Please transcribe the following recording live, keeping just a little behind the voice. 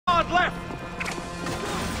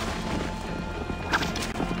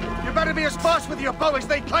better be as fast with your bow as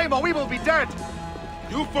they claim, or we will be dead!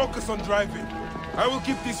 You focus on driving. I will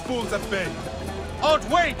keep these fools at bay. Odd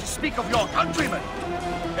way to speak of your countrymen!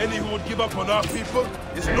 Any who would give up on our people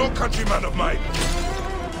is no countryman of mine.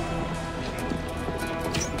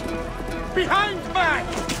 Behind man!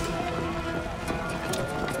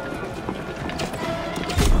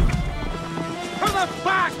 To the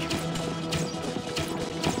back!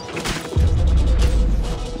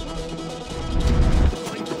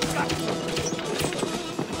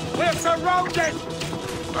 We're surrounded!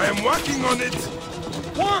 I am working on it!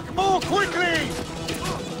 Work more quickly!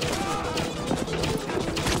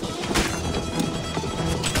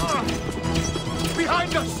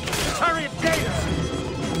 Behind us! The chariot gains!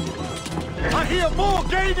 I hear more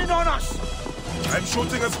gaining on us! I'm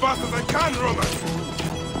shooting as fast as I can, Roman!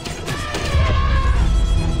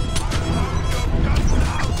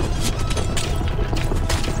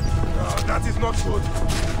 Oh, that is not good.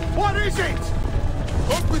 What is it?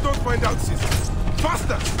 Hope we don't find out, Caesar.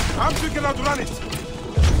 Faster! I'm thinking how to run it.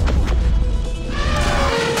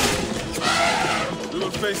 We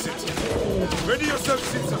will face it. Ready yourself,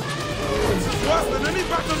 Caesar. This is worse than any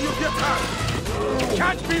battle you've yet had.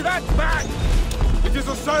 Can't be that bad! It is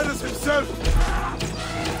Osiris himself.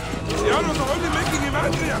 The arrows are only making him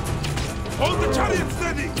angrier. Hold the chariot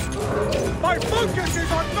steady. My focus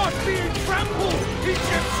is on not being trampled,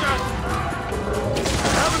 Egyptian!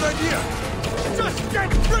 I have an idea. Just get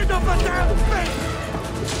rid of the damn thing!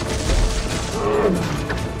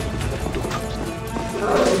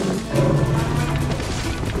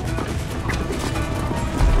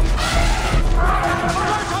 The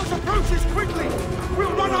lighthouse approaches quickly!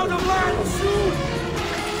 We'll run out of land soon!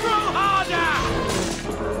 Throw harder!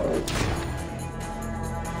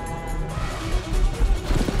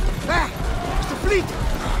 Ah! The fleet!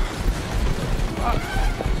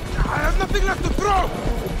 I have nothing left to throw!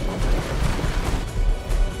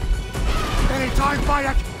 Any time,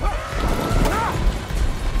 Bayek!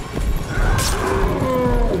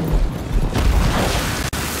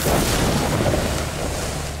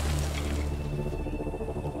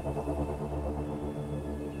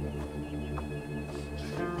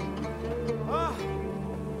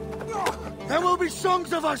 There will be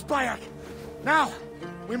songs of us, Bayek! Now,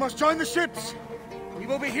 we must join the ships! We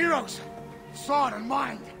will be heroes, sword and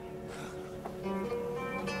mind!